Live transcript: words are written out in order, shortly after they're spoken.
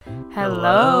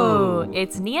Hello.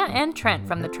 It's Nia and Trent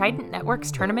from the Trident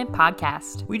Network's Tournament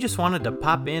Podcast. We just wanted to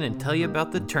pop in and tell you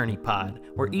about the Tourney Pod,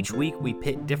 where each week we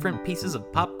pit different pieces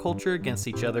of pop culture against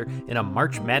each other in a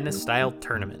March Madness-style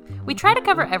tournament. We try to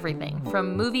cover everything,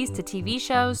 from movies to TV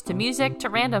shows to music to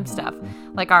random stuff,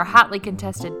 like our hotly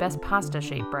contested Best Pasta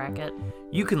Shape bracket.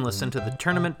 You can listen to the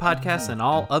Tournament Podcast and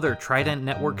all other Trident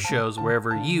Network shows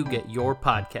wherever you get your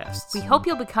podcasts. We hope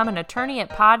you'll become an attorney at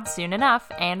Pod soon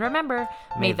enough, and remember,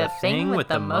 may the thing with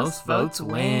the most votes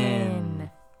win.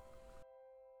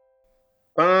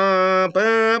 That's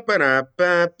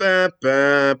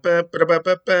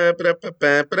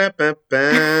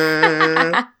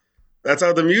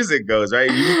how the music goes,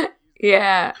 right?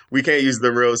 Yeah. We can't use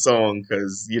the real song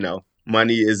because,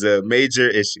 money is a major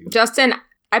issue. Justin,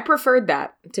 I preferred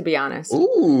that, to be honest.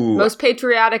 Ooh. Most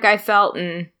patriotic I felt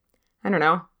in, I don't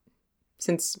know,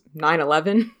 since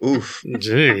 9/11. Oof.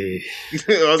 Gee. I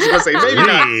was going to say,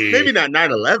 maybe not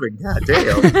 9/11. God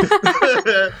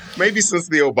damn. Maybe since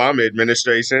the Obama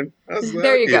administration.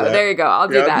 There you go. I'll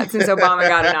do that since Obama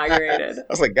got inaugurated. I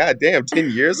was like, God damn,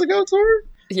 10 years ago, Tori?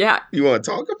 Yeah. You want to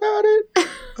talk about it?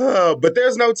 But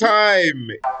there's no time.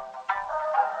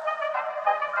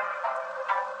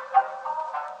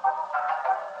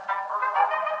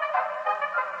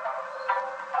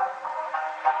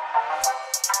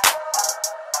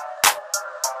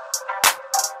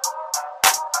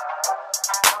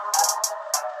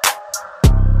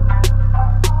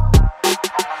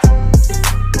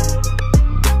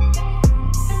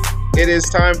 It is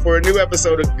time for a new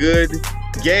episode of Good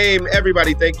Game.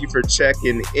 Everybody, thank you for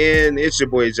checking in. It's your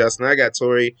boy Justin. I got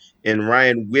Tori and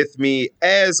Ryan with me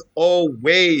as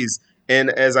always.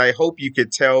 And as I hope you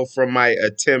could tell from my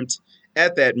attempt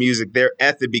at that music there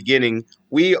at the beginning,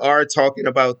 we are talking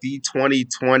about the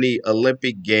 2020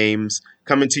 Olympic Games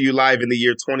coming to you live in the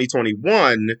year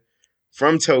 2021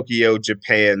 from Tokyo,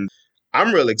 Japan.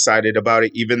 I'm really excited about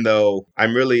it, even though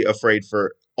I'm really afraid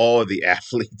for all the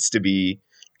athletes, to be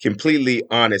completely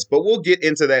honest. But we'll get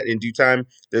into that in due time.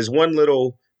 There's one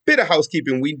little bit of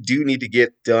housekeeping we do need to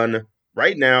get done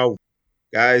right now.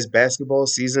 Guys, basketball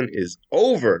season is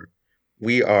over.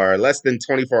 We are less than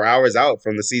 24 hours out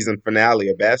from the season finale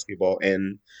of basketball.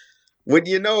 And would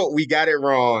you know it, we got it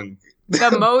wrong.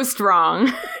 The most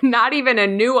wrong. Not even a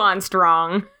nuanced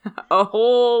wrong. A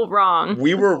whole wrong.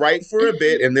 We were right for a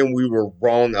bit, and then we were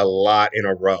wrong a lot in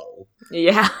a row.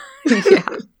 Yeah. Yeah.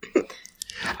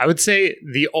 I would say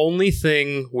the only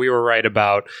thing we were right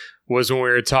about was when we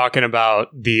were talking about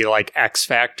the X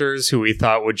Factors who we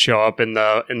thought would show up in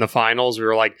the finals. We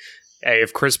were like, hey,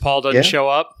 if Chris Paul doesn't show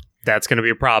up, that's going to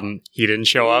be a problem. He didn't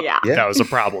show up. Yeah. That was a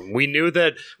problem. We knew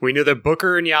that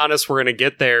Booker and Giannis were going to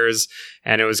get theirs,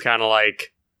 and it was kind of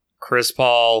like Chris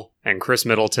Paul and Chris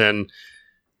Middleton.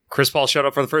 Chris Paul showed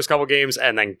up for the first couple games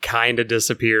and then kind of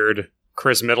disappeared.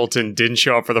 Chris Middleton didn't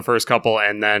show up for the first couple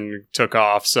and then took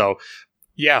off. So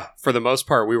yeah, for the most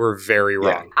part, we were very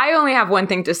wrong. I only have one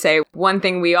thing to say. One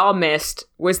thing we all missed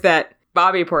was that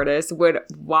Bobby Portis would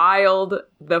wild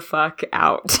the fuck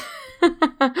out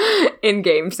in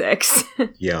Game 6.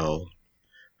 Yo,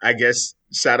 I guess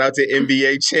shout out to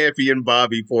NBA champion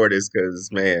Bobby Portis, because,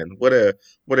 man, what a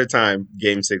time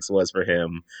Game 6 was for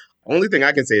him. Only thing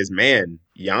I can say is, man,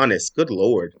 Giannis, good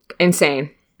Lord.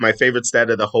 Insane. My favorite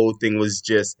stat of the whole thing was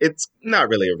it's not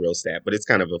really a real stat, but it's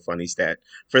kind of a funny stat.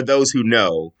 For those who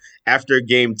know, after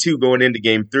Game 2 going into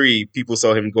Game 3, people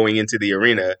saw him going into the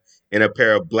arena in a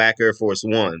pair of black Air Force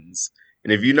Ones.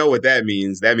 And if you know what that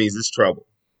means it's trouble.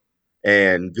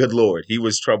 And good Lord, he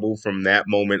was trouble from that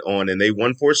moment on, and they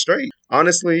won 4 straight.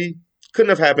 Honestly, couldn't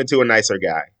have happened to a nicer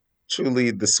guy.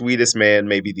 Truly the sweetest man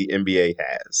maybe the NBA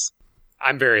has.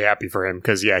 I'm very happy for him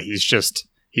because, he's just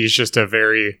a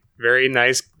very, very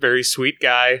nice, very sweet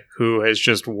guy who has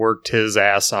just worked his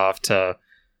ass off to,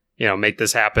 make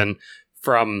this happen.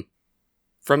 From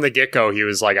the get-go, he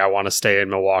was like, I want to stay in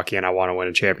Milwaukee and I want to win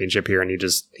a championship here. And he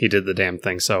did the damn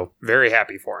thing. So very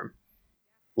happy for him.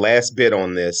 Last bit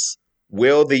on this.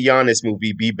 Will the Giannis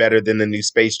movie be better than the new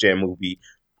Space Jam movie?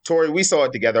 Tori, we saw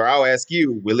it together. I'll ask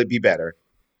you, will it be better?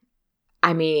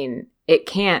 I mean, it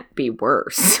can't be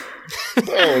worse.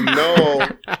 Oh, no.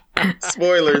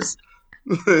 Spoilers.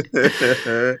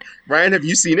 Ryan, have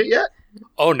you seen it yet?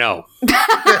 Oh, no.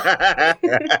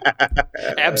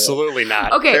 Absolutely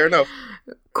not. Okay. Fair enough.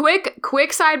 Quick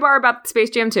sidebar about Space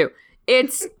Jam 2.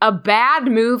 It's a bad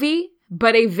movie,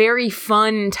 but a very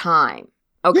fun time.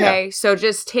 Okay? Yeah. So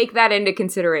just take that into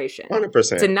consideration.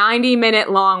 100%. It's a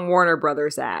 90-minute long Warner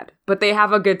Brothers ad, but they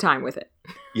have a good time with it.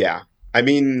 Yeah. I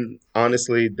mean,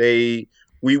 honestly,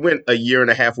 we went a year and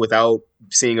a half without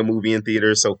seeing a movie in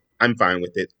theaters, so I'm fine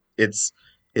with it. It's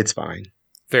fine.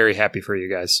 very happy for you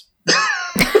guys.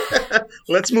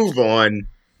 Let's move on.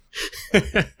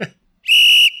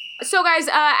 So, guys,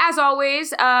 as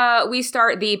always, we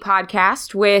start the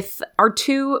podcast with our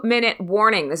 2-minute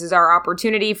warning. This is our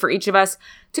opportunity for each of us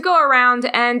to go around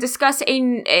and discuss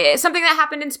something that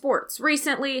happened in sports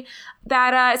recently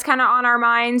that is kind of on our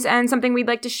minds and something we'd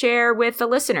like to share with the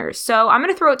listeners. So I'm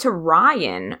going to throw it to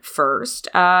Ryan first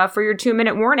for your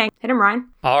 2-minute warning. Hit him, Ryan.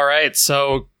 All right,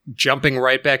 so jumping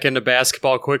right back into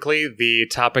basketball quickly, the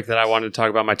topic that I wanted to talk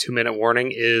about, my 2-minute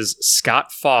warning, is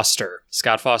Scott Foster.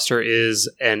 Scott Foster is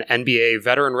an NBA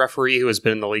veteran referee who has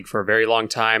been in the league for a very long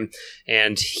time,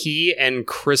 and he and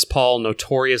Chris Paul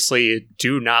notoriously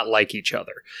do not like each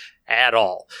other at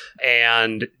all.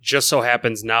 And just so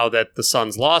happens now that the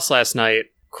Suns lost last night,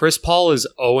 Chris Paul is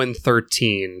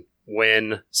 0-13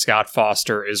 when Scott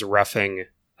Foster is reffing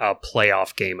a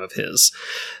playoff game of his.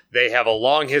 They have a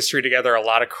long history together, a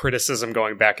lot of criticism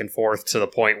going back and forth to the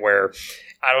point where,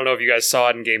 I don't know if you guys saw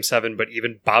it in Game 7, but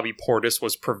even Bobby Portis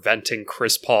was preventing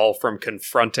Chris Paul from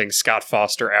confronting Scott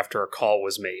Foster after a call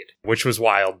was made, which was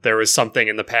wild. There was something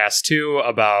in the past, too,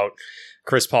 about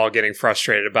Chris Paul getting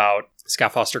frustrated about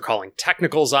Scott Foster calling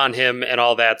technicals on him and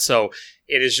all that. So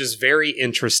it is just very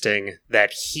interesting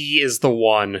that he is the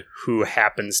one who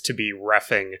happens to be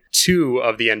reffing 2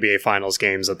 of the NBA Finals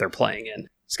games that they're playing in.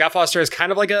 Scott Foster is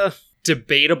kind of like a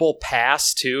debatable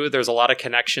past, too. There's a lot of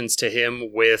connections to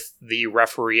him with the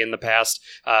referee in the past,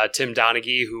 Tim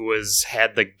Donaghy, who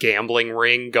had the gambling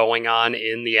ring going on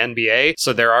in the NBA.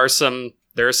 So there are some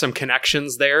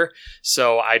connections there.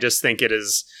 So I just think it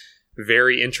is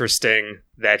very interesting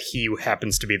that he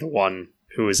happens to be the one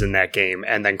who is in that game,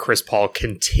 and then Chris Paul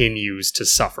continues to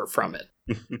suffer from it.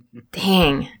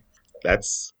 Dang.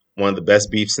 That's one of the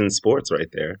best beefs in sports right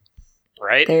there.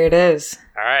 Right? There it is.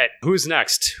 All right. Who's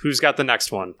next? Who's got the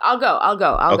next one? I'll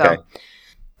go. Okay.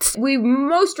 We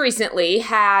most recently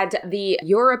had the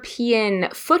European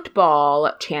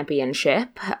Football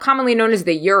Championship, commonly known as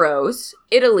the Euros.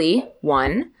 Italy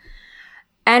won.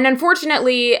 And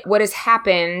unfortunately, what has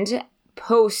happened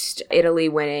post Italy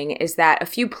winning is that a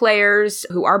few players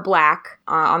who are black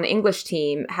on the English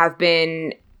team have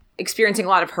been experiencing a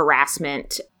lot of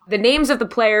harassment. The names of the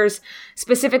players,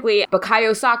 specifically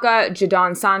Bukayo Saka,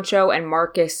 Jadon Sancho, and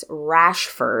Marcus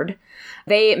Rashford,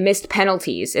 they missed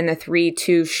penalties in the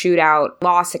 3-2 shootout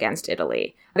loss against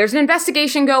Italy. There's an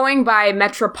investigation going by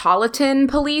Metropolitan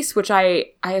Police, which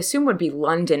I assume would be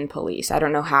London Police. I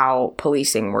don't know how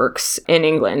policing works in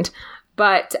England.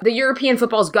 But the European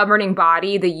football's governing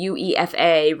body, the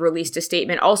UEFA, released a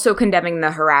statement also condemning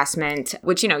the harassment,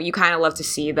 which, you kind of love to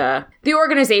see the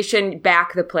organization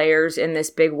back the players in this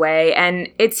big way. And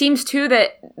it seems, too,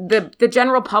 that the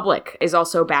general public is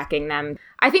also backing them.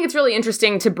 I think it's really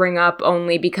interesting to bring up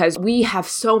only because we have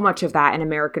so much of that in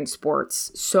American sports,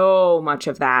 so much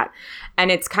of that. And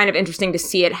it's kind of interesting to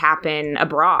see it happen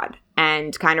abroad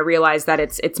and kind of realize that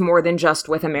it's more than just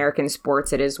with American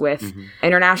sports. It is with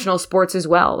international sports as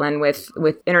well, and with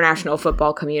international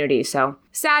football community. So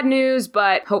sad news,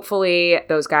 but hopefully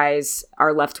those guys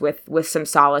are left with some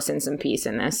solace and some peace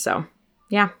in this. So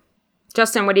yeah.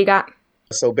 Justin, what do you got?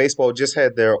 So baseball just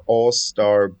had their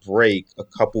all-star break a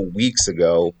couple weeks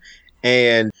ago,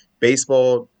 and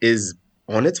baseball is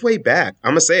on its way back.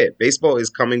 I'm going to say it. Baseball is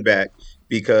coming back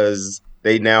because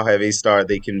they now have a star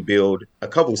they can build, a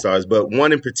couple stars, but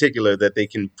one in particular that they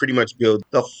can pretty much build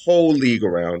the whole league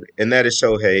around, and that is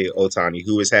Shohei Ohtani,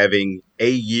 who is having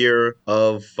a year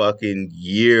of fucking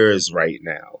years right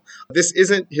now. This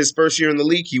isn't his first year in the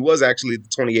league. He was actually the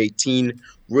 2018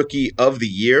 Rookie of the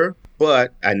Year,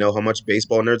 but I know how much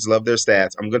baseball nerds love their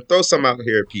stats. I'm going to throw some out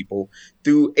here, people.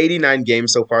 Through 89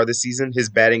 games so far this season, his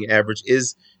batting average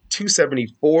is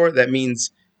 .274. That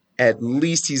means at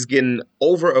least he's getting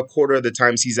over a quarter of the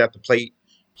times he's at the plate,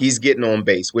 he's getting on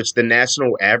base, which the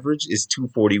national average is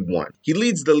 .241. He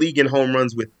leads the league in home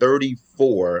runs with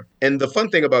 34. And the fun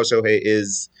thing about Shohei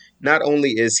is not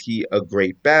only is he a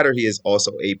great batter, he is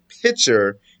also a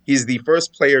pitcher. He's the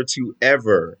first player to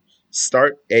ever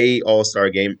start a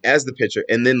All-Star game as the pitcher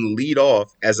and then lead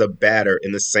off as a batter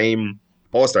in the same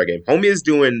All-Star game. Homie is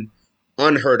doing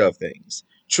unheard of things.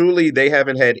 Truly, they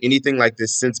haven't had anything like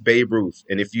this since Babe Ruth.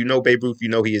 And if you know Babe Ruth, you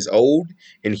know he is old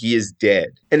and he is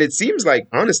dead. And it seems like,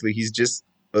 honestly, he's just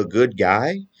a good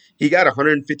guy. He got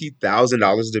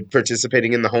 $150,000 to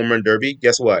participating in the Home Run Derby.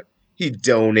 Guess what? He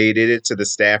donated it to the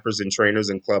staffers and trainers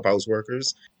and clubhouse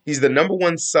workers. He's the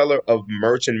 #1 seller of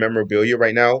merch and memorabilia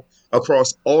right now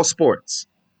across all sports.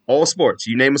 All sports.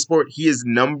 You name a sport, he is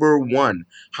 #1.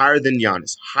 Higher than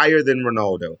Giannis, higher than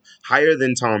Ronaldo, higher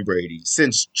than Tom Brady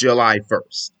since July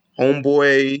 1st.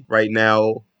 Homeboy right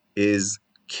now is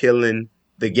killing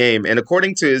the game. And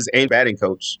according to his aim batting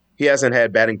coach, he hasn't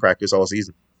had batting practice all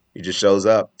season. He just shows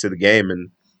up to the game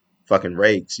and fucking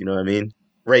rakes, you know what I mean?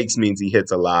 Rakes means he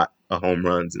hits a lot of home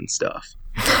runs and stuff.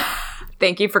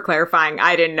 Thank you for clarifying.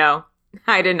 I didn't know.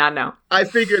 I did not know. I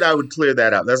figured I would clear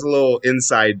that up. That's a little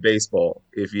inside baseball,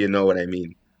 if you know what I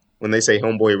mean. When they say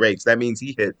homeboy rakes, that means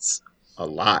he hits a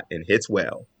lot and hits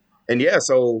well. And yeah,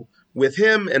 so with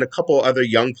him and a couple other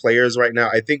young players right now,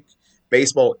 I think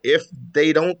baseball, if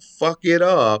they don't fuck it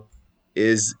up,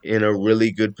 is in a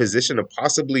really good position to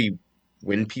possibly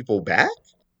win people back.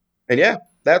 And yeah,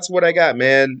 that's what I got,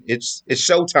 man. It's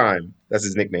Showtime. That's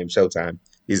his nickname, Showtime.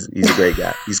 He's a great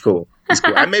guy. He's cool.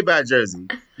 I may buy a jersey.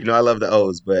 You know, I love the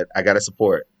O's, but I gotta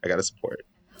support.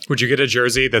 Would you get a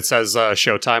jersey that says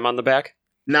Showtime on the back?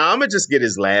 Nah, I'm gonna just get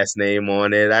his last name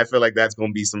on it. I feel like that's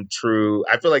gonna be some true.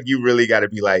 I feel like you really got to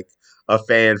be like a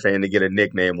fan to get a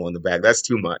nickname on the back. That's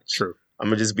too much. True. I'm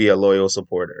gonna just be a loyal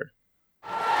supporter.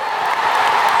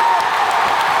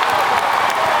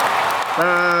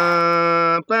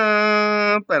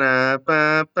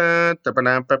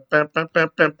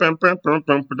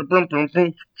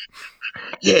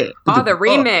 Yeah. Oh, the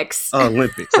remix.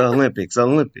 Olympics.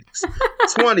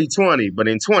 2020, but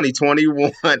in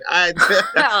 2021, I'm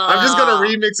just going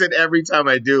to remix it every time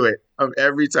I do it. I'm going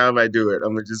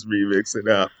to just remix it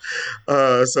up.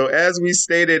 So as we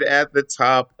stated at the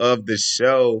top of the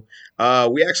show,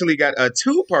 we actually got a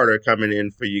two-parter coming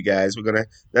in for you guys.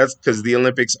 That's because the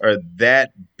Olympics are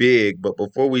that big. But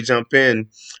before we jump in,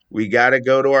 we got to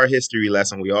go to our history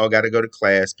lesson. We all got to go to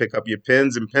class, pick up your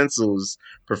pens and pencils.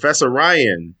 Professor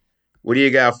Ryan, what do you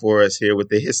got for us here with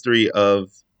the history of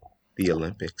the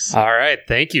Olympics? All right.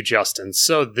 Thank you, Justin.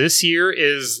 So this year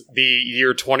is the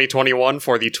year 2021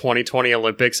 for the 2020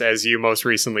 Olympics, as you most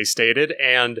recently stated.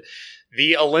 And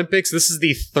the Olympics, this is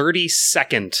the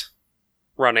 32nd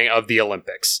running of the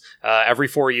Olympics. Every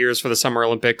 4 years for the Summer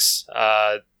Olympics,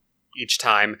 each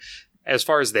time. As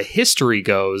far as the history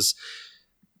goes,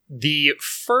 the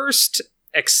first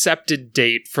accepted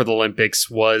date for the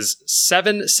Olympics was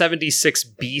 776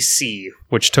 BC,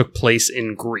 which took place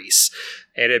in Greece.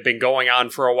 It had been going on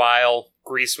for a while.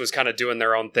 Greece was kind of doing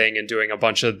their own thing and doing a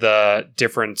bunch of the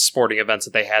different sporting events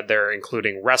that they had there,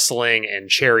 including wrestling and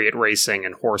chariot racing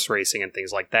and horse racing and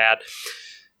things like that.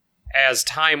 As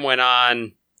time went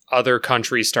on, other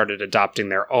countries started adopting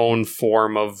their own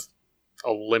form of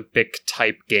Olympic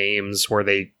type games where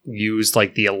they used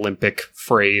like the Olympic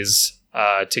phrase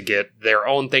to get their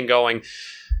own thing going.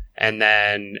 And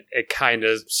then it kind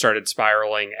of started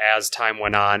spiraling as time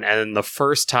went on. And then the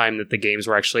first time that the games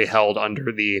were actually held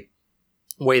under the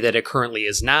way that it currently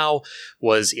is now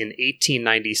was in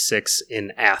 1896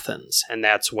 in Athens. And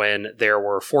that's when there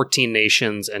were 14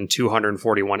 nations and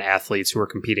 241 athletes who were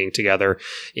competing together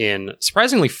in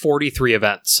surprisingly 43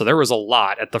 events. So there was a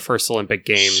lot at the first Olympic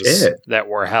Games that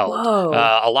were held.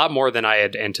 A lot more than I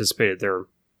had anticipated there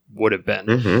would have been.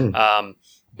 Mm-hmm.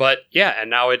 But yeah, and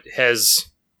now it has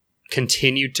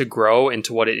continued to grow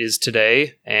into what it is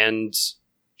today. And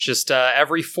just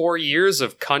every 4 years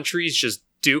of countries just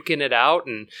duking it out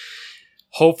and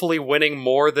hopefully winning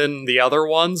more than the other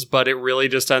ones, but it really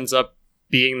just ends up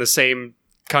being the same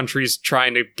countries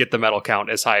trying to get the medal count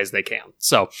as high as they can.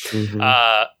 So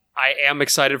I am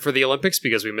excited for the Olympics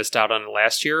because we missed out on it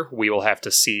last year. We will have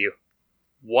to see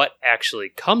what actually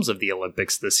comes of the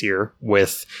Olympics this year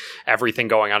with everything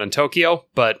going on in Tokyo,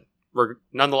 but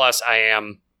nonetheless, I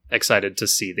am excited to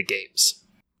see the games.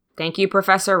 Thank you,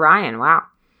 Professor Ryan. Wow.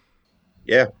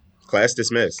 Yeah, class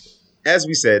dismissed. As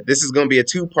we said, this is going to be a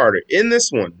two-parter. In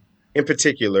this one, in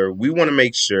particular, we want to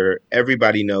make sure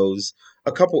everybody knows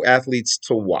a couple athletes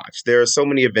to watch. There are so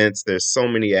many events. There's so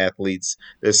many athletes.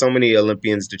 There's so many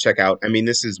Olympians to check out. I mean,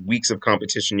 this is weeks of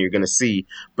competition you're going to see.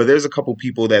 But there's a couple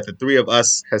people that the three of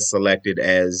us has selected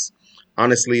as,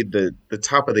 honestly, the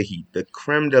top of the heap, the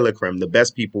creme de la creme, the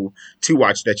best people to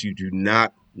watch that you do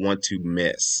not want to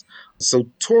miss. So,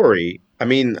 Tori, I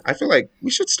mean, I feel like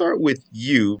we should start with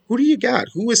you. Who do you got?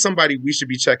 Who is somebody we should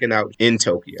be checking out in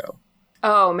Tokyo?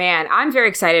 Oh, man, I'm very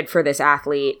excited for this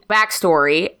athlete.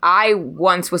 Backstory, I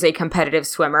once was a competitive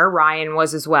swimmer. Ryan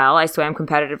was as well. I swam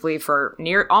competitively for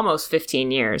almost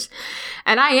 15 years.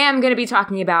 And I am going to be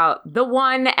talking about the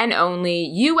one and only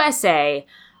USA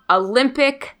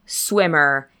Olympic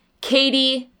swimmer,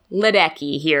 Katie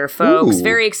Ledecky here, folks. Ooh.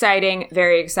 Very exciting,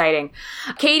 very exciting.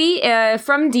 Katie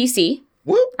from D.C.,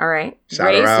 Whoop. all right.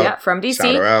 Shout her out. Yeah, from DC.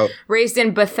 Shout her out. Raised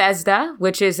in Bethesda,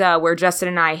 which is where Justin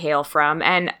and I hail from.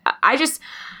 And I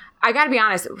got to be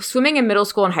honest, swimming in middle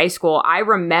school and high school, I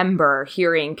remember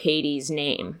hearing Katie's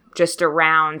name just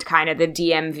around kind of the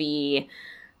DMV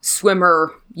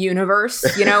swimmer universe.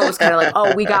 You know, it was kind of like,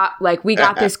 oh, we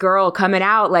got this girl coming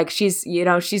out. Like she's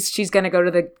going to go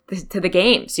to the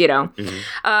games, you know.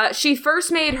 Mm-hmm. She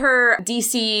first made her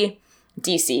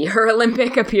her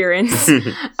Olympic appearance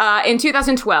in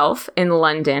 2012 in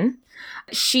London.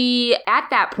 She, at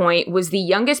that point, was the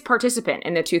youngest participant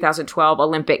in the 2012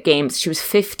 Olympic Games. She was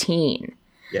 15.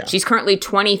 Yeah. She's currently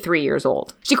 23 years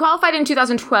old. She qualified in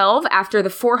 2012 after the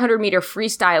 400-meter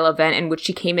freestyle event in which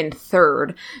she came in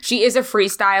third. She is a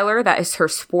freestyler. That is her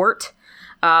sport.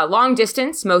 Long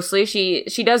distance, mostly.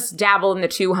 She does dabble in the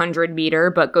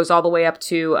 200-meter, but goes all the way up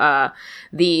to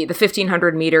the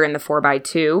 1,500-meter and the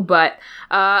 4x2. But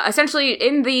essentially,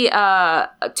 in the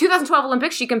 2012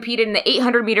 Olympics, she competed in the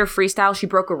 800-meter freestyle. She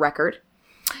broke a record.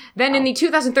 Then in the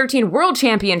 2013 World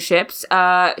Championships,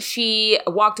 she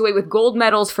walked away with gold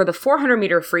medals for the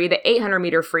 400-meter free, the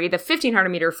 800-meter free, the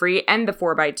 1,500-meter free, and the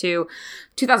 4x2.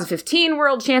 2015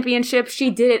 World Championships, she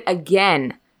did it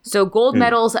again. So gold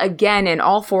medals again in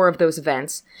all four of those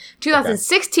events.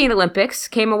 2016 Olympics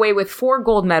came away with 4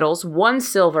 gold medals, 1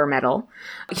 silver medal.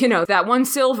 You know, that 1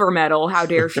 silver medal, how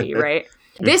dare she, right?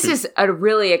 This is a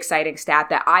really exciting stat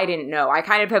that I didn't know. I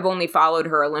kind of have only followed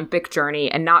her Olympic journey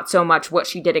and not so much what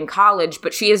she did in college,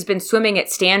 but she has been swimming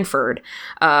at Stanford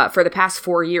for the past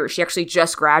 4 years. She actually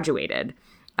just graduated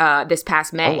this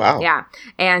past May. Oh, wow. Yeah.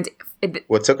 And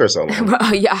what took her so long?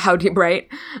 Yeah, right?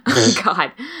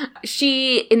 God.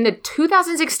 She, in the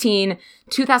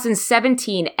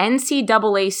 2016-2017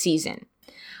 NCAA season,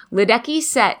 Ledecky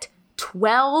set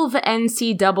 12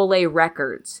 NCAA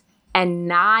records and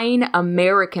 9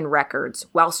 American records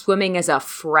while swimming as a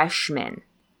freshman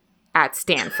at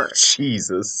Stanford.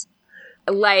 Jesus.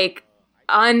 Like,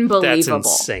 unbelievable. That's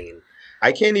insane.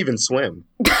 I can't even swim.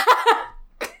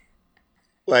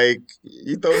 Like,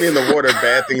 you throw me in the water,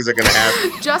 bad things are going to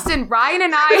happen. Justin, Ryan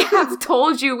and I have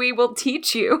told you we will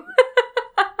teach you.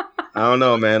 I don't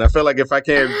know, man. I feel like if I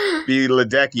can't be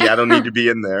Ledecky, I don't need to be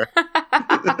in there.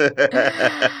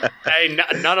 Hey,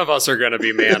 none of us are going to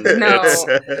be, man.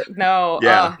 No.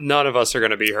 Yeah. None of us are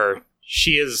going to be her.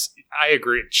 She is, I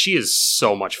agree, she is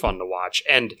so much fun to watch.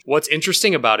 And what's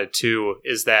interesting about it, too,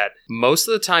 is that most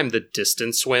of the time the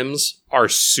distance swims are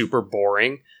super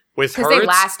boring. With her, because they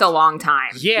last a long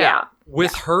time. Yeah.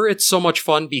 With her, it's so much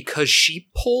fun because she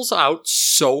pulls out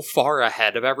so far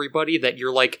ahead of everybody that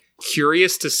you're, like,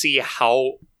 curious to see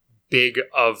how big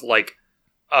of, like,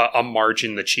 a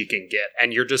margin that she can get.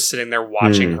 And you're just sitting there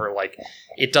watching her, like,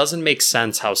 it doesn't make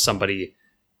sense how somebody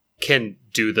can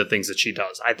do the things that she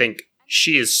does. I think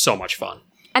she is so much fun.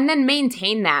 And then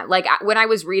maintain that. Like, when I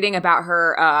was reading about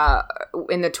her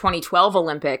in the 2012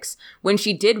 Olympics, when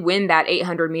she did win that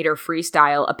 800-meter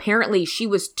freestyle, apparently she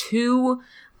was 2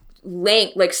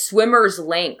 swimmers'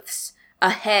 lengths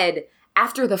ahead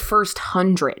after the first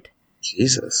 100.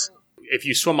 Jesus. If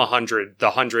you swim 100, the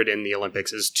 100 in the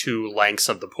Olympics is 2 lengths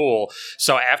of the pool.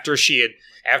 So after she had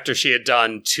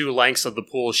done 2 lengths of the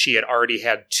pool, she had already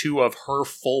had 2 of her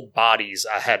full bodies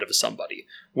ahead of somebody,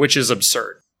 which is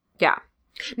absurd. Yeah.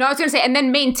 No, I was going to say, and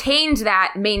then maintained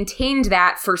that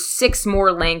for 6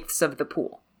 more lengths of the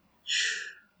pool.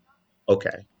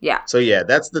 Okay. Yeah. So yeah,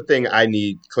 that's the thing I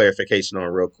need clarification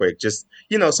on real quick. Just,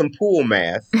 some pool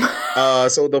math.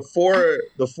 So the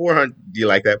 400, do you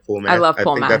like that pool math? I love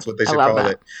pool math. I think that's what they should call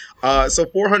it. So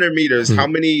 400 meters, how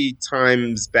many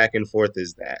times back and forth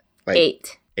is that? Like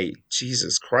 8. 8.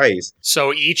 Jesus Christ.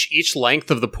 So each length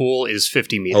of the pool is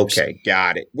 50 meters. Okay,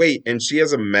 got it. Wait, and she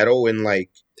has a medal in like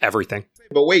everything.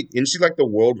 But wait, isn't she like the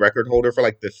world record holder for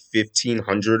like the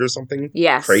 1500 or something?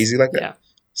 Yes. Crazy like that? Yeah.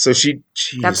 So Jesus.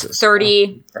 That's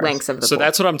 30 lengths of the pool. So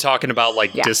that's what I'm talking about,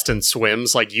 like distance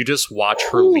swims. Like you just watch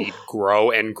her lead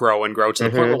grow and grow and grow to the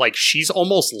point where like she's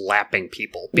almost lapping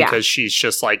people because she's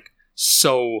just like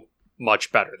so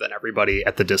much better than everybody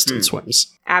at the distance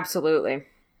swims. Absolutely.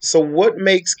 So what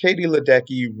makes Katie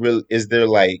Ledecky real? Is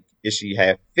she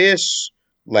half fish?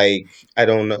 Like, I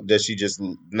don't know. Does she just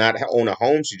not own a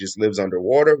home? She just lives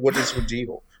underwater? What is her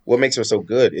deal? What makes her so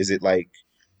good? Is it like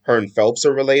her and Phelps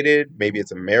are related? Maybe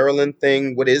it's a Maryland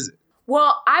thing. What is it?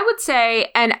 Well, I would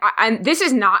say, and this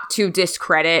is not to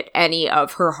discredit any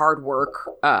of her hard work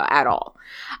at all.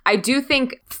 I do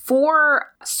think for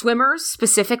swimmers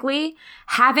specifically,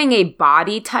 having a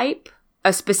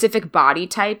specific body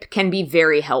type can be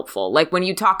very helpful. Like when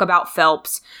you talk about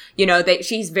Phelps,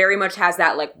 she's very much has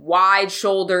that like wide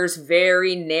shoulders,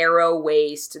 very narrow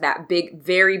waist, that big,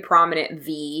 very prominent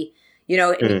V,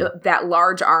 that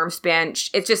large arm span.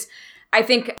 It's just, I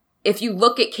think if you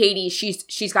look at Katie,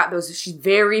 she's got she's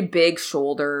very big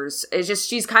shoulders. It's just,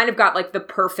 she's kind of got like the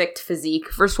perfect physique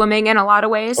for swimming in a lot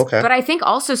of ways. Okay. But I think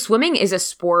also swimming is a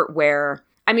sport where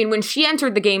I mean, when she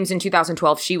entered the games in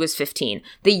 2012, she was 15.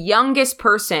 The youngest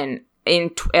person in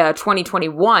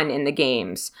 2021 in the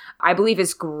games, I believe,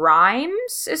 is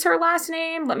Grimes is her last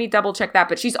name. Let me double check that,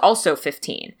 but she's also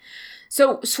 15.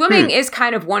 So swimming is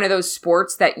kind of one of those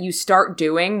sports that you start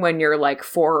doing when you're like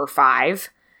 4 or 5,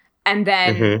 and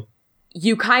then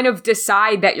you kind of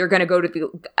decide that you're going to go to the...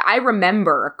 I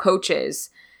remember coaches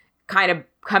kind of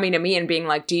coming to me and being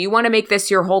like, do you want to make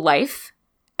this your whole life?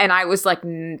 And I was like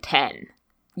 10,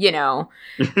 you know,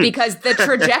 because the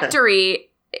trajectory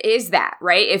is that,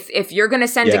 right? If you're going to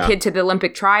send a kid to the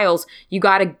Olympic trials, you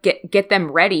got to get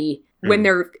them ready when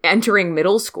they're entering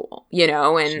middle school, you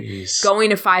know, and going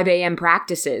to 5 a.m.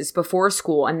 practices before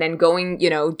school, and then going, you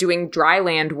know, doing dry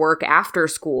land work after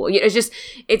school.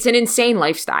 It's an insane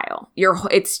lifestyle. Your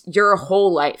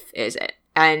whole life, is it?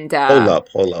 And hold up.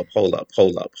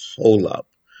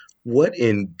 What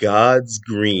in God's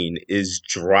green is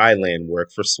dry land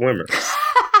work for swimmers?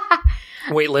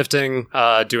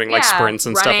 Weightlifting, doing like sprints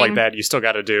and running. Stuff like that. You still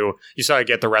got to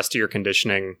get the rest of your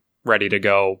conditioning ready to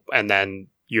go, and then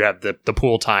you have the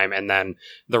pool time, and then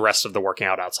the rest of the working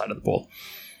out outside of the pool.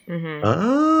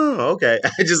 Oh, okay.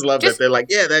 I just love that they're like,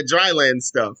 yeah, that dry land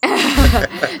stuff.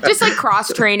 Just like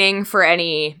cross training for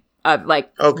any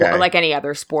like any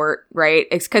other sport, right?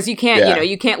 It's because you can't, you know,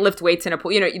 you can't lift weights in a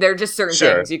pool. You know, there are just certain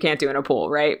things you can't do in a pool,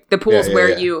 right? The pool's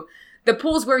the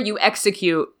pool's where you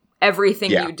execute everything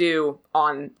you do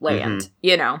on land.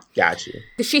 You know, got you.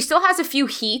 She still has a few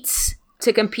heats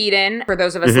to compete in. For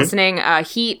those of us listening,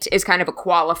 heat is kind of a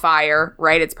qualifier,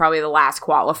 right? It's probably the last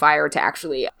qualifier to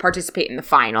actually participate in the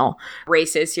final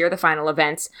races here, the final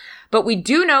events. But we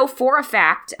do know for a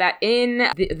fact that in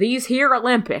these here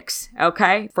Olympics,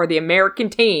 okay, for the American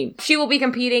team, she will be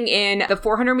competing in the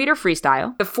 400-meter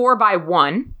freestyle, the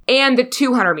 4x1, and the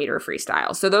 200-meter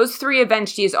freestyle. So those 3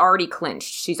 events she has already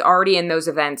clinched. She's already in those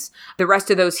events. The rest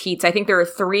of those heats, I think there are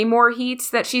 3 more heats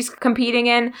that she's competing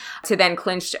in to then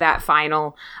clinch that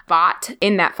final spot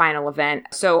in that final event.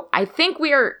 So I think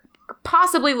we are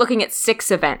possibly looking at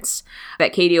 6 events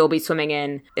that Katie will be swimming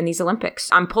in these Olympics.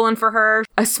 I'm pulling for her.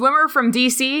 A swimmer from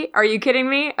DC? Are you kidding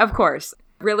me? Of course.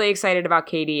 Really excited about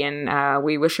Katie, and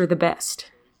we wish her the best.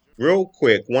 Real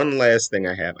quick, one last thing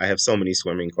I have so many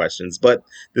swimming questions, but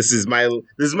this is my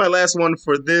last one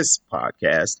for this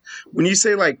podcast. When you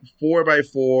say like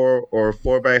 4x4 or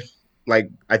 4x, like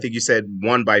I think you said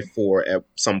 1x4 at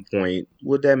some point,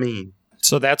 what'd that mean?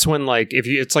 So that's when, like,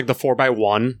 it's like the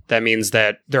 4x1, that means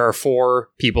that there are 4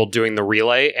 people doing the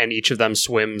relay, and each of them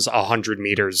swims 100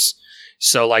 meters.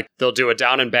 So, like, they'll do it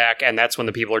down and back, and that's when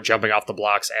the people are jumping off the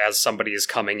blocks as somebody is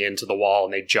coming into the wall,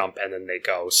 and they jump, and then they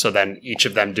go. So then each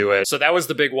of them do it. So that was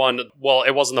the big one. Well,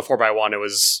 it wasn't the 4x1. It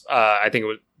was, I think it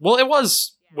was, well, it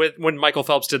was when Michael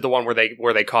Phelps did the one where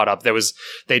they caught up.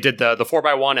 They did the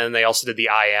 4x1, and they also did the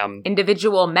IM.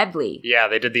 Individual medley. Yeah,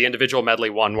 they did the individual medley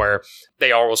one where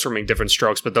they are all swimming different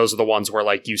strokes, but those are the ones where,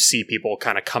 like, you see people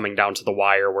kind of coming down to the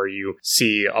wire, where you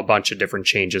see a bunch of different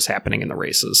changes happening in the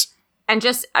races. And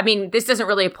just, I mean, this doesn't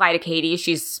really apply to Katie.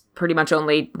 She's pretty much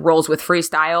only rolls with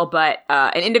freestyle, but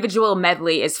an individual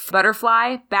medley is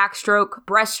butterfly, backstroke,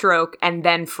 breaststroke, and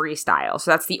then freestyle.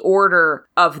 So that's the order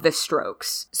of the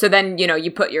strokes. So then, you know,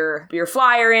 you put your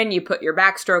flyer in, you put your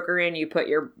backstroker in, you put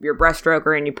your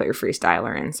breaststroker in, you put your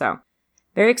freestyler in. So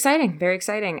very exciting, very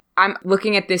exciting. I'm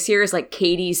looking at this year as like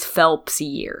Katie's Phelps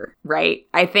year, right?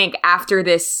 I think after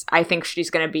this, I think she's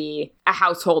going to be a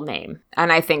household name.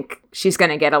 And I think she's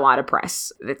going to get a lot of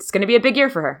press. It's going to be a big year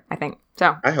for her, I think.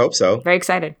 So I hope so. Very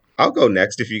excited. I'll go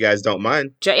next if you guys don't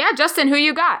mind. Yeah, Justin, who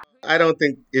you got? I don't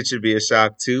think it should be a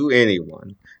shock to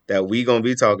anyone that we going to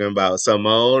be talking about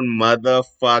Simone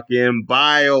motherfucking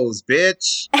Biles,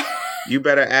 bitch. You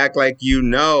better act like you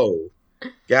know.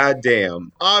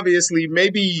 Goddamn. Obviously,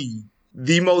 maybe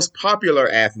the most popular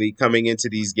athlete coming into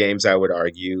these games, I would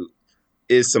argue,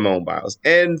 is Simone Biles.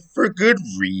 And for good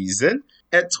reason.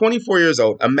 At 24 years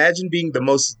old, imagine being the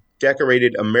most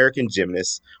decorated American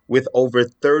gymnast with over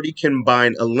 30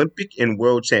 combined Olympic and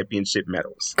World Championship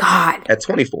medals. God. At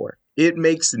 24. It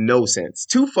makes no sense.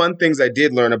 2 fun things I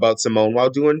did learn about Simone while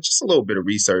doing just a little bit of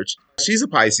research. She's a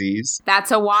Pisces.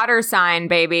 That's a water sign,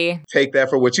 baby. Take that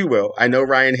for what you will. I know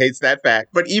Ryan hates that fact.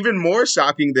 But even more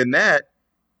shocking than that,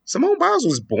 Simone Biles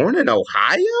was born in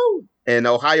Ohio? And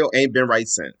Ohio ain't been right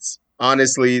since.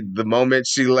 Honestly, the moment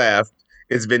she left,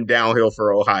 it's been downhill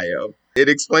for Ohio. It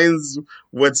explains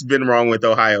what's been wrong with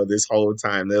Ohio this whole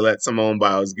time. They let Simone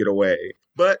Biles get away.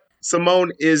 But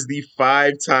Simone is the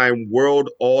 5-time world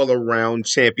all-around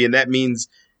champion. That means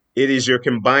it is your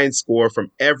combined score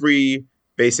from every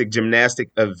basic gymnastic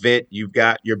event. You've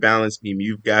got your balance beam,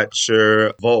 you've got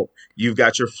your vault, you've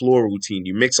got your floor routine.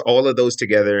 You mix all of those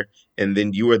together, and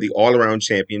then you are the all-around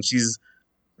champion. She's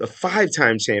the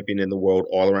 5-time champion in the world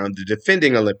all around, the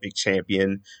defending Olympic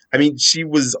champion. I mean, she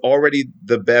was already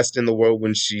the best in the world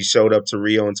when she showed up to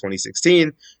Rio in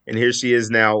 2016, and here she is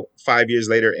now 5 years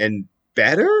later and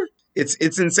better? It's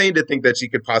insane to think that she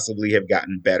could possibly have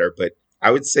gotten better, but I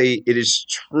would say it is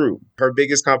true. Her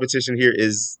biggest competition here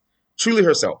is truly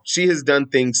herself. She has done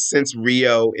things since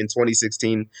Rio in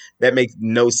 2016 that make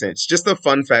no sense. Just a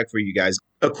fun fact for you guys.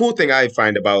 A cool thing I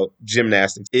find about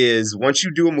gymnastics is once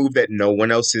you do a move that no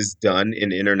one else has done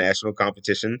in international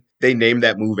competition, they name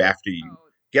that move after you.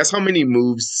 Guess how many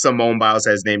moves Simone Biles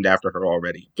has named after her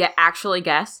already? Actually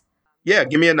guess. Yeah,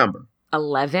 give me a number.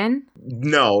 11?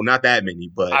 No, not that many,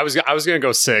 but I was gonna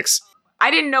go 6. I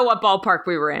didn't know what ballpark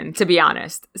we were in, to be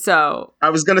honest. So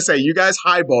I was going to say, you guys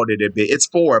highballed it a bit. It's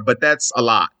 4, but that's a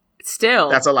lot. still.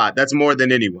 That's a lot. That's more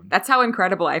than anyone. That's how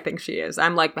incredible I think she is.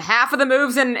 I'm like, half of the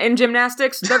moves in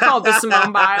gymnastics, they're called the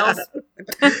Simone Biles.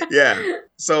 Yeah.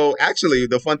 So actually,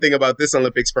 the fun thing about this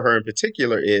Olympics for her in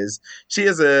particular is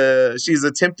she's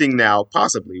attempting now,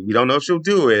 possibly, we don't know if she'll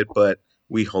do it, but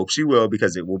we hope she will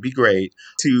because it will be great,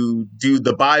 to do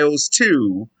the Biles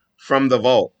 2 from the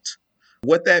vault.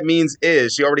 What that means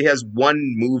is she already has one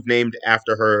move named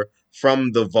after her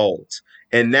from the vault.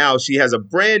 And now she has a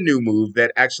brand new move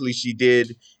that actually she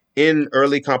did in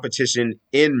early competition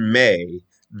in May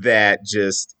that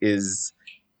just is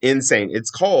insane. It's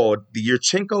called the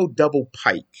Yurchenko double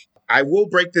pike. I will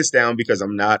break this down because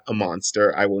I'm not a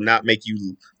monster. I will not make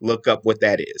you look up what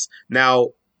that is. Now,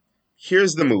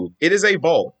 here's the move. It is a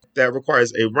vault that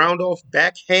requires a round-off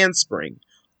back handspring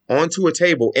onto a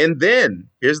table. And then,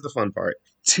 here's the fun part,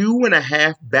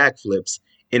 2.5 backflips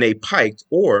in a piked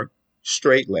or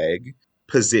straight leg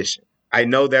position. I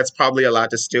know that's probably a lot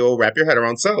to still wrap your head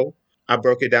around, so I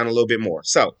broke it down a little bit more.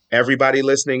 So, everybody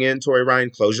listening in, Tori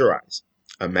Ryan, close your eyes.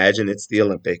 Imagine it's the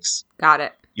Olympics. Got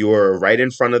it. You're right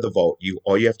in front of the vault.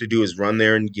 All you have to do is run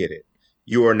there and get it.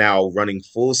 You are now running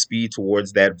full speed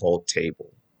towards that vault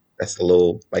table. That's the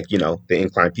little, the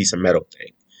inclined piece of metal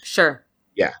thing. Sure.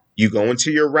 Yeah. You go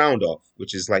into your round off,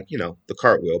 which is the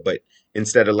cartwheel, but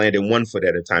instead of landing 1 foot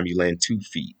at a time, you land 2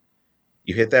 feet.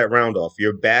 You hit that round off.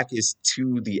 Your back is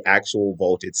to the actual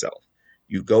vault itself.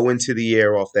 You go into the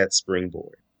air off that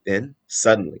springboard. Then,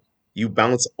 suddenly, you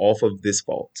bounce off of this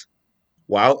vault.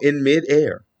 While in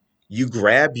midair, you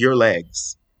grab your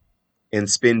legs and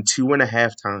spin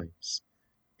 2.5 times.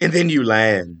 And then you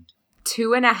land.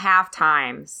 2.5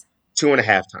 times. 2.5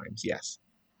 times, yes.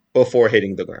 Before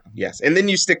hitting the ground, yes. And then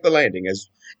you stick the landing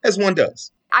as one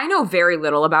does. I know very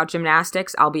little about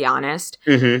gymnastics, I'll be honest.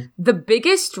 Mm-hmm. The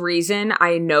biggest reason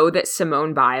I know that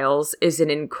Simone Biles is an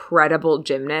incredible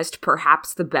gymnast,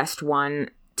 perhaps the best one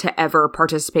to ever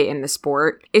participate in the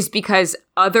sport, is because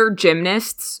other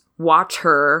gymnasts watch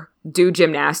her do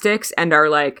gymnastics and are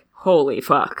like, holy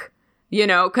fuck.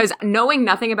 Because knowing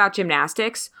nothing about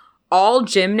gymnastics, all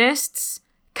gymnasts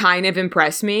kind of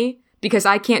impress me because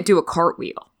I can't do a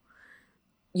cartwheel.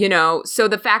 So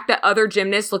the fact that other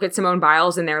gymnasts look at Simone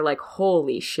Biles and they're like,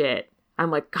 holy shit.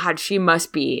 I'm like, God, she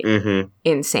must be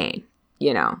insane,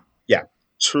 Yeah,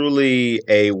 truly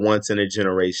a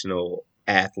once-in-a-generational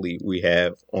athlete we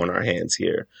have on our hands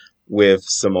here with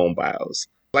Simone Biles.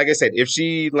 Like I said, if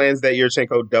she lands that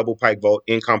Yurchenko double pike vault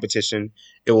in competition,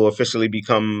 it will officially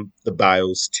become the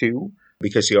Biles 2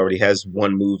 because she already has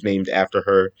one move named after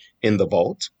her in the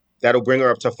vault. That'll bring her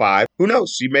up to 5. Who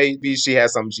knows? She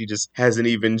has something she just hasn't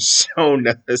even shown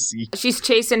us. She's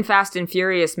chasing Fast and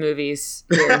Furious movies.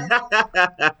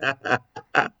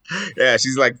 Yeah,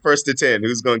 she's like 1st to 10.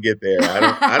 Who's gonna get there?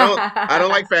 I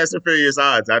don't like Fast and Furious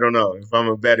odds. I don't know if I'm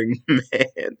a betting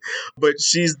man, but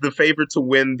she's the favorite to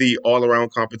win the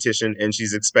all-around competition, and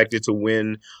she's expected to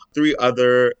win 3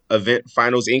 other event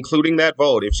finals, including that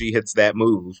vault if she hits that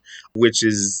move,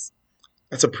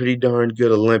 that's a pretty darn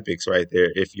good Olympics right there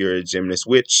if you're a gymnast,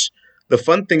 which the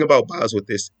fun thing about Biles with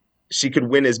this, she could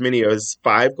win as many as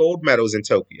 5 gold medals in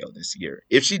Tokyo this year.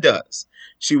 If she does,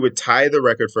 she would tie the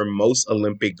record for most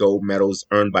Olympic gold medals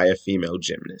earned by a female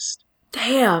gymnast.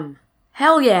 Damn.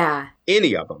 Hell yeah.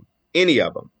 Any of them.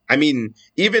 I mean,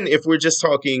 even if we're just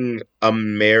talking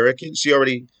American, she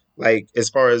already... as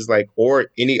far as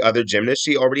or any other gymnast,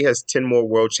 she already has 10 more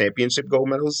world championship gold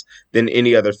medals than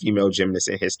any other female gymnast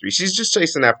in history. She's just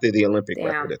chasing after the Olympic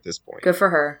record at this point. Good for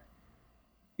her.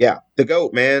 Yeah. The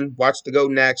GOAT, man. Watch the GOAT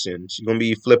in action. She's going to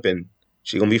be flipping.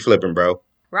 Bro.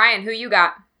 Ryan, who you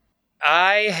got?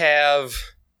 I have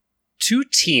 2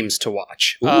 teams to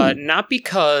watch. Not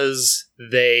because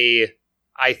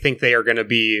I think they are going to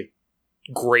be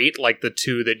great like the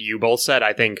two that you both said.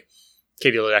 I think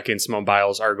Katie Ledecky and Simone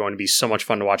Biles are going to be so much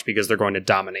fun to watch because they're going to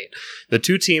dominate. The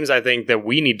two teams I think that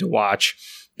we need to watch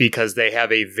because they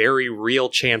have a very real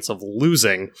chance of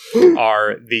losing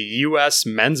are the U.S.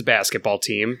 men's basketball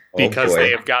team because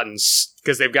they've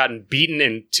gotten beaten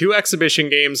in 2 exhibition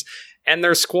games, and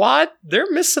their squad, they're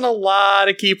missing a lot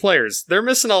of key players. They're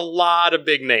missing a lot of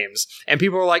big names. And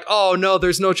people are like, oh no,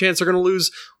 there's no chance they're going to lose.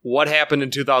 What happened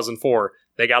in 2004?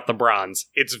 They got the bronze.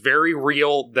 It's very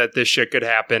real that this shit could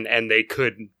happen and they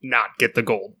could not get the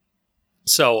gold.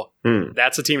 So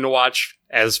that's a team to watch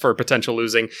as for potential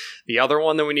losing. The other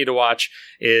one that we need to watch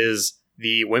is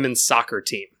the women's soccer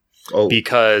team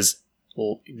because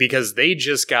they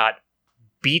just got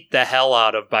beat the hell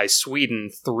out of by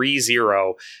Sweden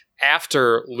 3-0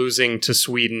 after losing to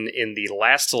Sweden in the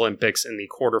last Olympics in the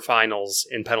quarterfinals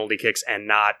in penalty kicks and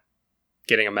not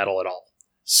getting a medal at all.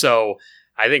 So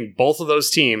I think both of those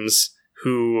teams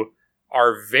who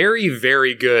are very,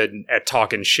 very good at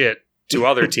talking shit to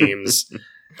other teams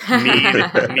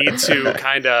need to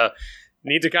kind of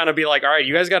be like, all right,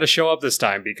 you guys got to show up this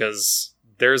time because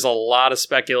there's a lot of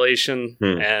speculation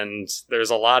and there's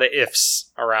a lot of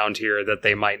ifs around here that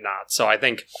they might not. So I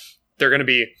think they're going to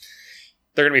be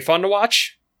fun to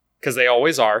watch because they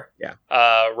always are. Yeah.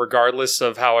 Regardless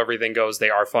of how everything goes, they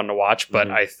are fun to watch.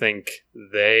 But I think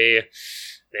they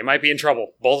might be in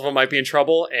trouble. Both of them might be in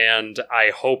trouble, and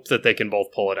I hope that they can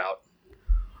both pull it out.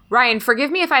 Ryan,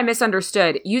 forgive me if I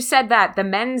misunderstood. You said that the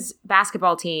men's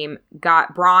basketball team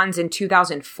got bronze in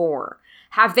 2004.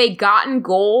 Have they gotten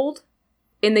gold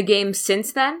in the game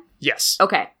since then? Yes.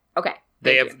 Okay.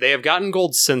 They have gotten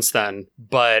gold since then,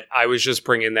 but I was just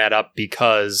bringing that up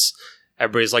because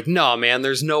everybody's like, no, man,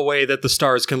 there's no way that the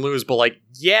Stars can lose. But like,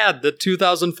 yeah, the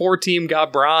 2004 team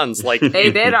got bronze. Like they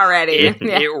did already.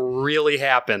 It really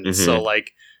happened. So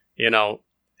like,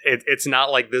 it's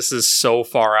not like this is so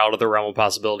far out of the realm of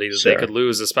possibility that they could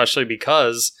lose, especially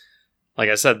because, like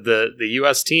I said, the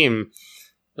U.S. team,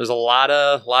 there's a lot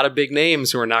of big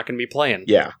names who are not going to be playing.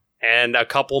 Yeah. And a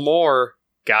couple more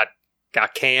got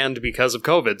canned because of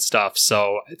COVID stuff.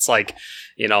 So it's like,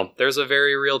 there's a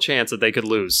very real chance that they could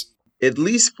lose. At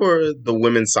least for the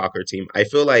women's soccer team, I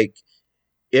feel like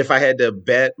if I had to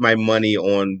bet my money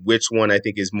on which one I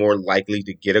think is more likely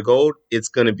to get a gold, it's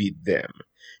going to be them.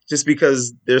 Just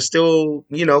because they're still,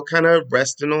 kind of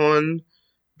resting on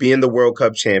being the World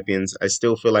Cup champions. I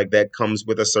still feel like that comes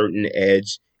with a certain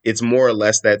edge. It's more or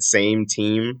less that same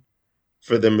team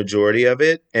for the majority of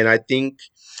it. And I think,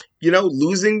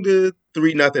 losing the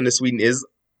 3-0 to Sweden is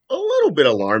a little bit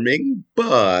alarming,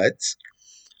 but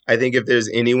I think if there's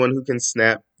anyone who can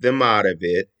snap them out of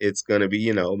it, it's going to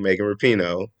be, Megan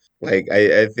Rapinoe. Like,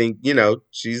 I think,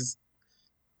 she's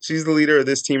the leader of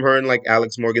this team. Her and like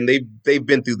Alex Morgan, they've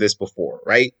been through this before,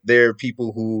 right? They're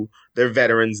people who, they're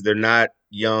veterans. They're not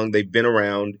young. They've been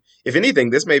around. If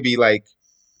anything, this may be like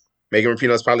Megan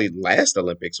Rapinoe's probably last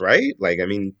Olympics, right? Like, I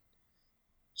mean,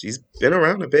 she's been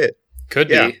around a bit. Could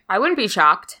be. I wouldn't be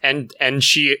shocked. And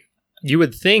you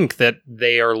would think that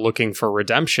they are looking for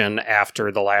redemption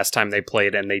after the last time they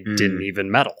played and they didn't even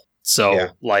medal. So,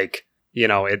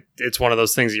 it's one of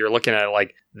those things that you're looking at,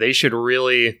 like, they should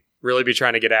really, really be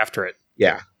trying to get after it.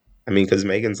 Yeah. I mean, because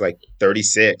Megan's like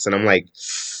 36, and I'm like,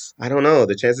 I don't know.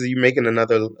 The chances of you making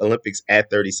another Olympics at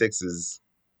 36 is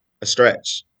a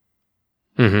stretch.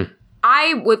 Mm-hmm.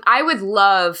 I would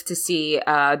love to see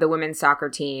the women's soccer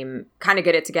team kind of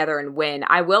get it together and win.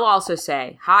 I will also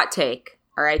say, hot take,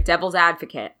 all right, devil's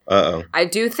advocate. Uh-oh. I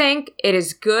do think it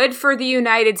is good for the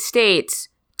United States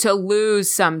to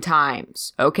lose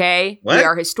sometimes, okay? What? We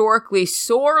are historically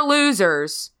sore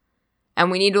losers,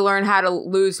 and we need to learn how to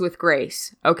lose with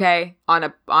grace, okay? On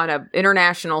a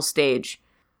international stage.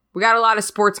 We got a lot of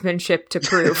sportsmanship to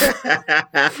prove.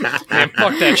 Man,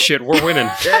 fuck that shit. We're winning.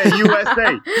 Yeah,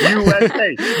 USA.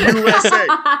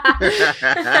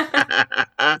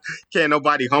 Can't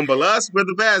nobody humble us. We're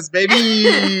the best, baby.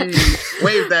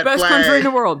 Wave that Best flag. country in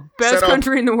the world. Best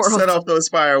country in the world. Set off those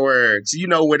fireworks. You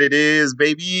know what it is,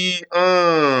 baby.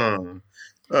 Those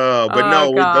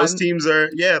teams are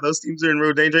in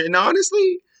real danger. And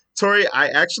honestly, Tori, I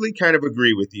actually kind of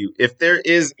agree with you. If there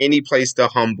is any place to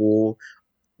humble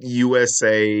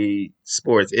USA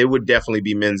sports, it would definitely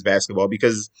be men's basketball,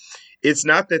 because it's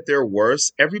not that they're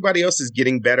worse. Everybody else is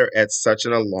getting better at such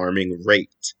an alarming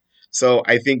rate. So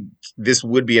I think this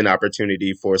would be an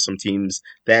opportunity for some teams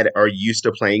that are used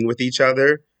to playing with each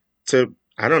other to,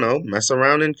 I don't know, mess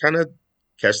around and kind of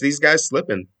catch these guys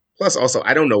slipping. Plus, also,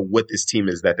 I don't know what this team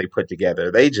is that they put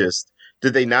together. I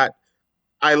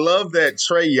love that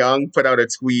Trae Young put out a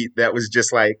tweet that was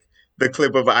just like, the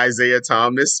clip of Isaiah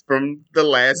Thomas from The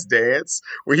Last Dance,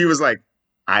 where he was like,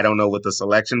 I don't know what the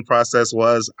selection process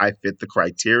was. I fit the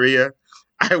criteria.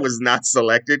 I was not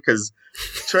selected because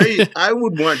I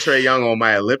would want Trae Young on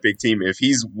my Olympic team if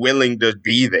he's willing to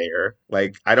be there.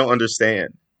 Like, I don't understand.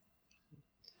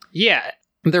 Yeah.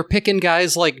 They're picking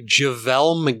guys like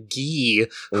JaVale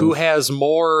McGee, who has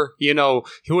more,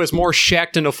 who has more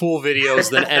Shaqtin' a Fool videos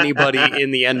than anybody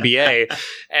in the NBA.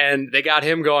 And they got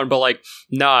him going, but like,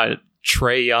 nah,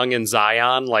 Trae Young and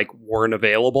Zion weren't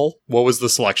available. What was the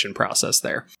selection process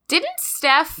there? Didn't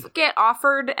Steph get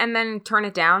offered and then turn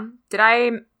it down? Did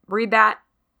I read that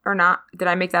or not? Did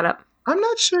I make that up? I'm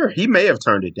not sure. He may have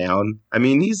turned it down. I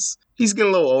mean, he's getting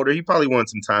a little older. He probably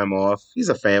wants some time off. He's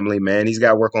a family man. He's got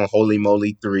to work on Holy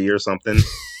Moly 3 or something.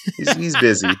 He's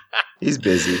busy. He's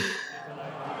busy.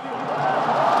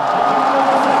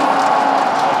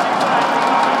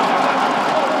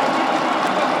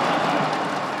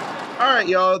 All right,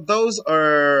 y'all. Those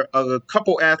are a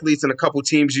couple athletes and a couple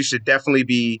teams you should definitely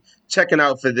be checking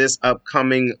out for this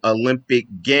upcoming Olympic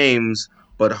Games.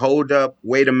 But hold up.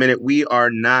 Wait a minute. We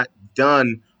are not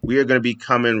done. We are going to be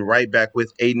coming right back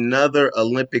with another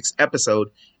Olympics episode.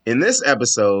 In this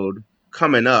episode,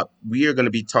 coming up, we are going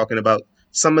to be talking about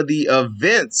some of the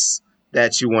events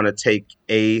that you want to take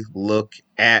a look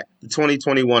at. The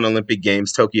 2021 Olympic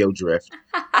Games, Tokyo Drift.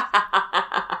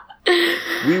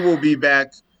 We will be back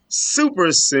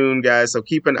super soon, guys. So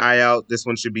keep an eye out. This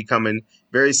one should be coming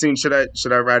very soon. Should I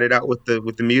write it out with the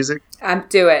music?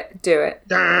 Do it. Good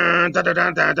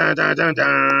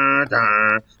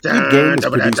Game is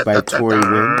produced by Tori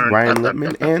Wynn, Ryan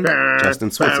Lippman, and Justin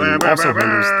Switzerland, who also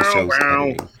handles the show's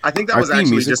editing. I think that Our was theme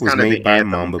actually music just was kind of made the by anthem,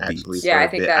 Mamba actually, Beats. Yeah, for I a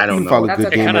think bit. that- I don't You know. follow That's Good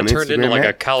okay. Game It on kind of turned into Instagram like a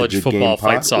at college The Good football Game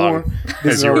fight Pod, song or as you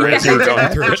visit were our going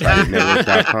website through it. at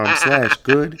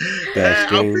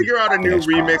tridentnetwork.com/good-game-pod. I'll figure out a new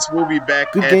remix. We'll be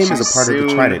back Good at Game you is a part of the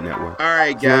soon. Trident Network. All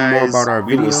right, To learn more guys. about our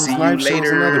We will videos, see you live shows, and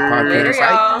other later. podcasts, Later,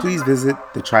 y'all. please visit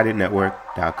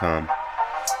thetridentnetwork.com.